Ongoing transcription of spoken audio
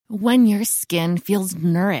When your skin feels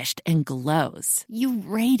nourished and glows, you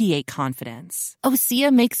radiate confidence.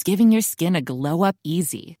 Osea makes giving your skin a glow-up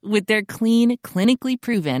easy with their clean, clinically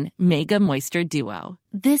proven Mega Moisture Duo.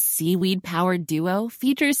 This seaweed-powered duo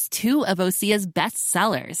features two of Osea's best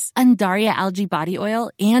sellers, Undaria Algae Body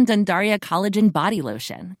Oil and Undaria Collagen Body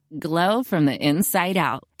Lotion. Glow from the inside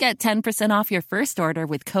out. Get 10% off your first order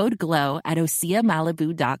with code GLOW at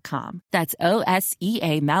OseaMalibu.com. That's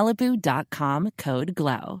OSEA Malibu.com, code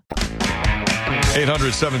GLOW.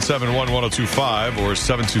 800-771-1025 or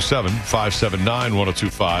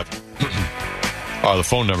 727-579-1025 are the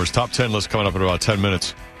phone numbers. Top 10 list coming up in about 10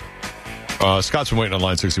 minutes. Scott's been waiting on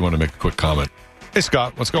line 61 to make a quick comment. Hey,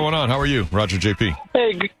 Scott, what's going on? How are you? Roger, JP.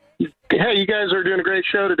 Hey, you guys are doing a great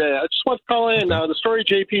show today. I just want to call in. The story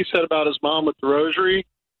JP said about his mom with the rosary.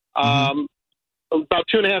 About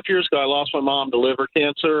 2.5 years ago, I lost my mom to liver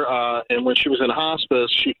cancer, and when she was in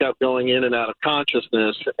hospice, she kept going in and out of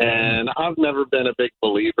consciousness, and I've never been a big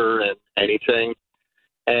believer in anything.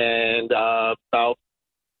 And about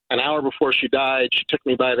an hour before she died, she took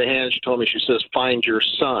me by the hand. She told me, she says, "Find your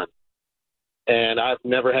son." And I've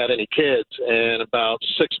never had any kids. And about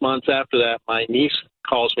 6 months after that, my niece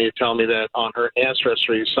calls me to tell me that on her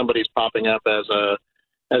ancestry, somebody's popping up as a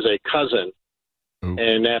cousin. Ooh.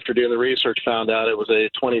 And after doing the research, found out it was a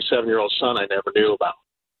 27-year-old son I never knew about.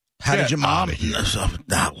 How did your mom?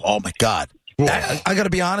 Oh my God! I got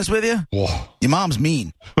to be honest with you. Whoa. Your mom's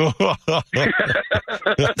mean.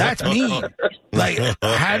 That's mean. Like,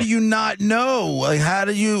 how do you not know? Like, how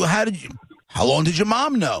did you? How long did your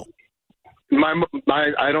mom know?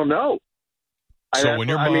 I don't know. So when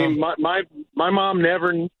your mom, my mom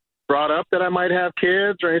never brought up that I might have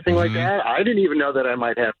kids or anything like that. I didn't even know that I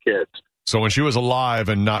might have kids. So when she was alive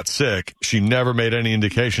and not sick, she never made any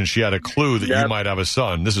indication she had a clue that you might have a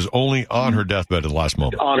son. This is only on her deathbed at the last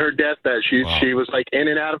moment. On her deathbed, she was like in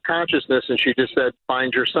and out of consciousness, and she just said,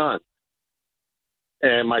 "Find your son."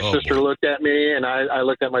 And my sister looked at me, and I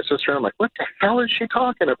looked at my sister, and I'm like, "What the hell is she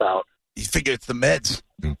talking about?" You figure it's the meds.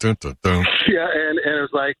 Yeah, and it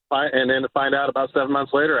was like, and then to find out about 7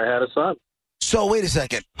 months later, I had a son. So wait a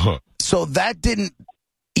second. So that didn't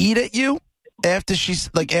eat at you after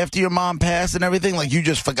after your mom passed and everything? Like, you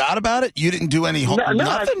just forgot about it? You didn't do any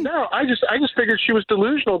nothing? No, I just figured she was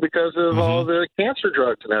delusional because of all the cancer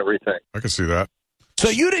drugs and everything. I can see that. So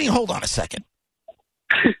you didn't, hold on a second.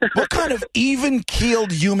 What kind of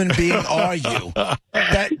even-keeled human being are you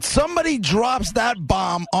that somebody drops that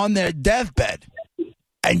bomb on their deathbed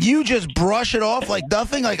and you just brush it off like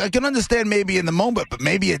nothing? Like, I can understand maybe in the moment, but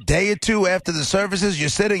maybe a day or two after the services, you're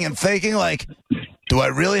sitting and thinking, like, do I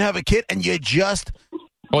really have a kid? And you just...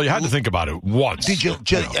 Well, you had to think about it once. Did you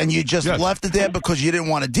and you just left it there because you didn't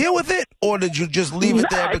want to deal with it? Or did you just leave it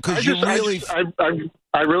there because I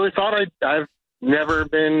really thought I've never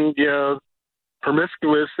been,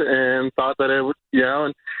 promiscuous and thought that it would,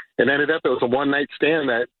 and ended up it was a one-night stand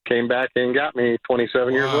that came back and got me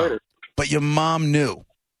 27 years later. But your mom knew.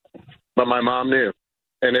 But my mom knew.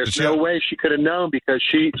 And there's no way she could have known because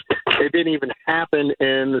it didn't even happen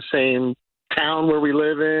in the same town where we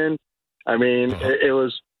live in. I mean, it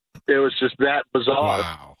was just that bizarre.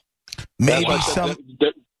 Wow. Maybe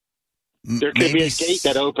there could be a gate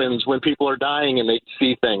that opens when people are dying and they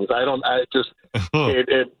see things.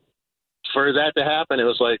 For that to happen, it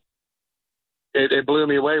was like it blew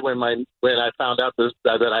me away when I found out that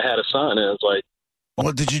I had a son. And it was like,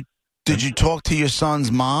 well, did you talk to your son's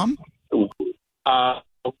mom?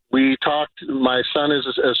 We talked. My son is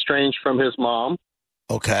estranged from his mom.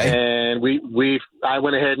 Okay. And I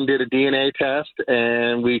went ahead and did a DNA test,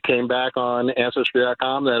 and we came back on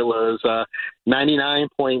Ancestry.com that it was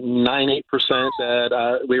 99.98%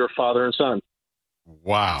 that we were father and son.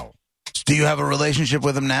 Wow. Do you have a relationship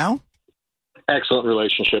with him now? Excellent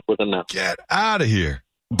relationship with him now. Get out of here.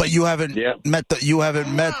 But you haven't met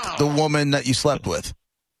the woman that you slept with.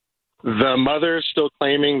 The mother is still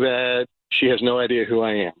claiming that she has no idea who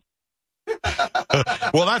I am.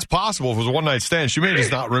 Well, that's possible. If it was a one-night stand, she may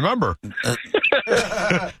just not remember.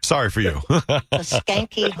 Sorry for you. A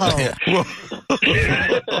skanky hole.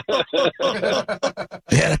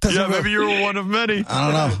 Maybe you were one of many. I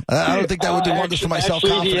don't know. I don't think that would do wonders for my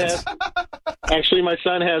self-confidence. Actually, my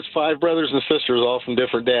son has 5 brothers and sisters, all from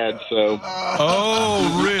different dads. So.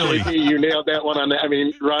 Oh, really? You nailed that one on the. I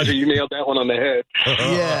mean, Roger, you nailed that one on the head.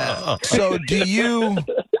 Yeah. So, do you?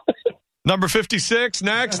 Number 56,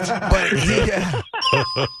 next. But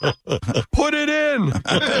put it in.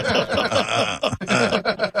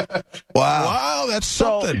 Wow, that's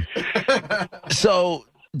something. So,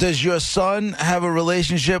 does your son have a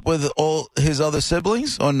relationship with all his other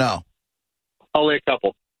siblings, or no? Only a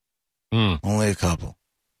couple. Only a couple.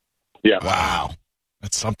 Yeah. Wow.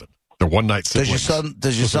 That's something. They're one-night siblings.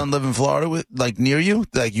 Does your son live in Florida, near you?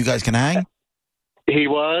 Like, you guys can hang? He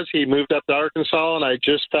moved up to Arkansas, and I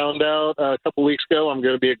just found out a couple weeks ago I'm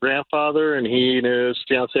going to be a grandfather, and he and his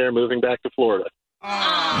fiancée are moving back to Florida.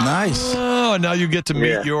 Nice. Oh, now you get to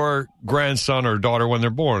meet your grandson or daughter when they're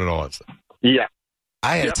born and all that stuff. Yeah.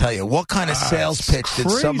 I got to tell you, what kind of sales pitch did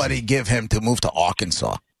somebody give him to move to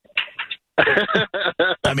Arkansas?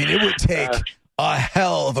 I mean, it would take a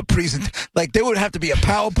hell of a presentation. Like, there would have to be a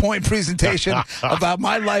PowerPoint presentation about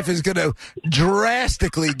my life is going to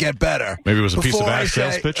drastically get better. Maybe it was a piece of ass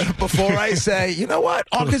sales pitch. Before I say, you know what,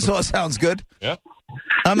 Arkansas sounds good. Yeah.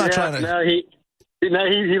 I'm not trying to. No,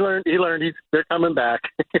 he learned. They're coming back.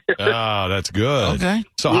 Oh, that's good. Okay.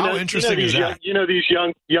 So how interesting is that? These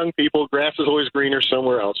young people, grass is always greener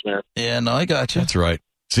somewhere else, man. Yeah, no, I got you. That's right.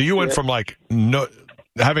 So you went from not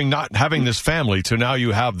having this family to now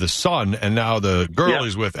you have the son and now the girl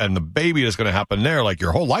he's with and the baby that's going to happen there. Like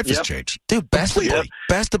your whole life has changed. Dude, best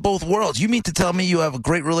of both worlds. You mean to tell me you have a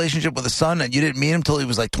great relationship with a son and you didn't meet him until he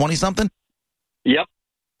was like 20-something? Yep.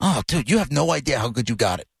 Oh, dude, you have no idea how good you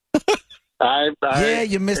got it.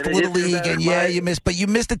 You missed Little League, and you missed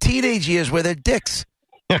the teenage years where they're dicks.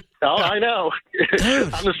 Oh, I know.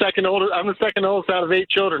 Dude. I'm the second oldest out of 8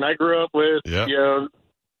 children. I grew up with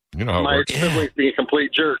you know how my siblings being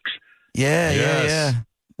complete jerks. Yeah.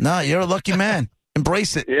 No, you're a lucky man.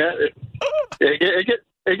 Embrace it. Yeah, it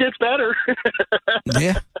gets better.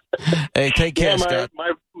 Yeah. Hey, take care, Scott. All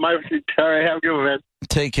right, have a good one, man.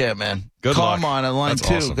 Take care, man. Good luck. Carmine on line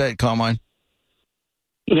 2. Awesome. Go ahead, Carmine.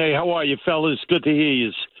 Hey, how are you, fellas? Good to hear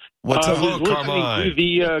you. What's up? I was listening to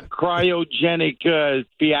the cryogenic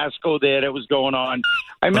fiasco there that was going on.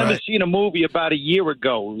 I remember seeing a movie about a year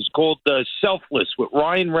ago. It was called Selfless with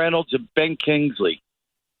Ryan Reynolds and Ben Kingsley.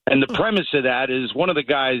 And the premise of that is one of the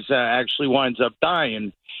guys actually winds up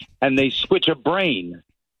dying, and they switch a brain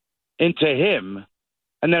into him.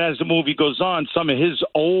 And then as the movie goes on, some of his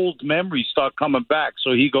old memories start coming back.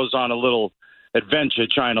 So he goes on a little adventure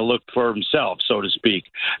trying to look for himself, so to speak.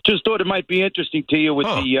 Just thought it might be interesting to you with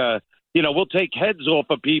we'll take heads off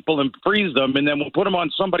of people and freeze them, and then we'll put them on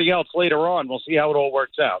somebody else later on. We'll see how it all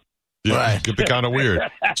works out. Yeah, it could be kind of weird.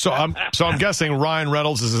 So I'm guessing Ryan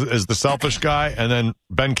Reynolds is the selfish guy, and then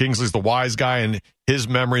Ben Kingsley's the wise guy, and his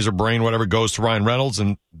memories or brain, whatever, goes to Ryan Reynolds,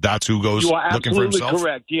 and that's who goes looking for himself? You are absolutely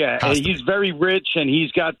correct, yeah. He's very rich, and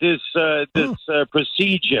he's got this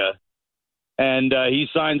procedure. And he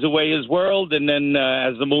signs away his world, and then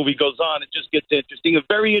as the movie goes on, it just gets interesting. A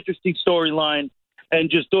very interesting storyline,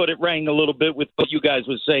 and just thought it rang a little bit with what you guys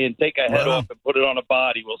were saying. Take a head off and put it on a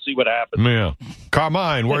body. We'll see what happens. Yeah.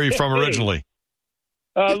 Carmine, where are you from originally?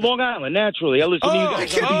 Long Island, naturally. I listen to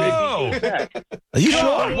you guys. Are you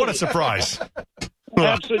sure? What a surprise.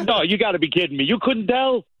 Absolutely. No, you got to be kidding me. You couldn't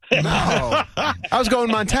tell? No. I was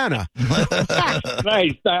going Montana.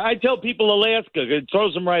 Nice. I tell people Alaska. It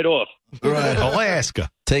throws them right off. Right. Alaska.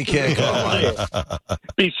 Take care, Carmine.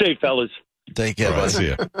 Be safe, fellas. Take care, buddy. See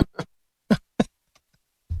ya.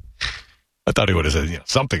 I thought he would have said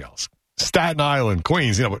something else. Staten Island,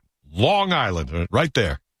 Queens, but Long Island, right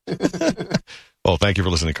there. Well, thank you for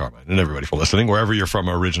listening, Carmine, and everybody for listening, wherever you're from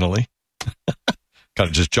originally. Kind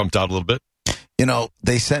of just jumped out a little bit.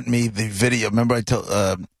 They sent me the video. Remember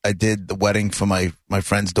I did the wedding for my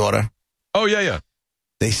friend's daughter? Oh, yeah.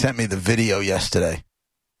 They sent me the video yesterday.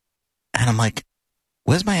 And I'm like,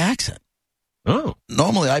 where's my accent? Oh.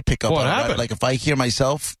 Normally I pick up What on happened? it. Like if I hear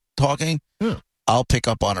myself talking, I'll pick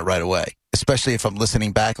up on it right away. Especially if I'm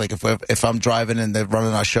listening back. Like if I'm driving and they're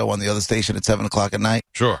running our show on the other station at 7 o'clock at night.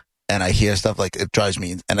 Sure. And I hear stuff like it drives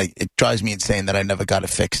me insane that I never got it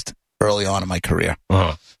fixed early on in my career.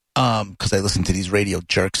 Uh-huh. Because I listen to these radio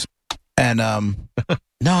jerks. And,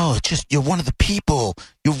 no, it's just, you're one of the people.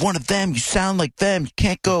 You're one of them. You sound like them.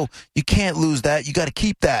 You can't lose that. You got to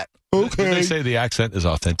keep that. Okay. Did they say the accent is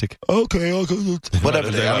authentic? Okay.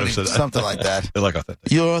 Whatever something like that. They like authentic.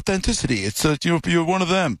 Your authenticity. It's, you're one of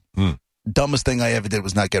them. Dumbest thing I ever did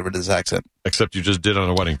was not get rid of this accent. Except you just did on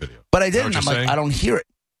a wedding video. But I didn't. I'm like, I don't hear it.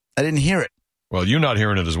 I didn't hear it. Well, you not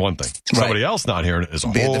hearing it is one thing. Somebody else not hearing it is a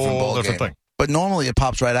whole different thing. But normally it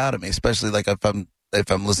pops right out of me, especially like if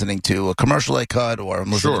I'm listening to a commercial I cut or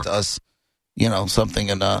I'm listening to us, something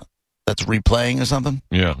that's replaying or something.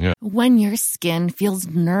 Yeah. When your skin feels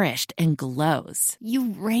nourished and glows,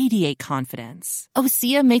 you radiate confidence.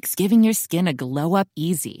 Osea makes giving your skin a glow up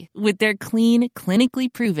easy with their clean,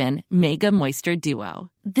 clinically proven Mega Moisture Duo.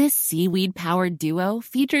 This seaweed-powered duo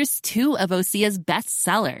features two of Osea's best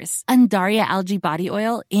sellers, Undaria Algae Body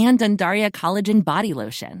Oil and Undaria Collagen Body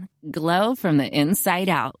Lotion. Glow from the inside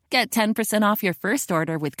out. Get 10% off your first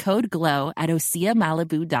order with code GLOW at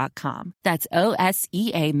OseaMalibu.com. That's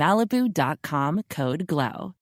OSEA Malibu.com, code GLOW.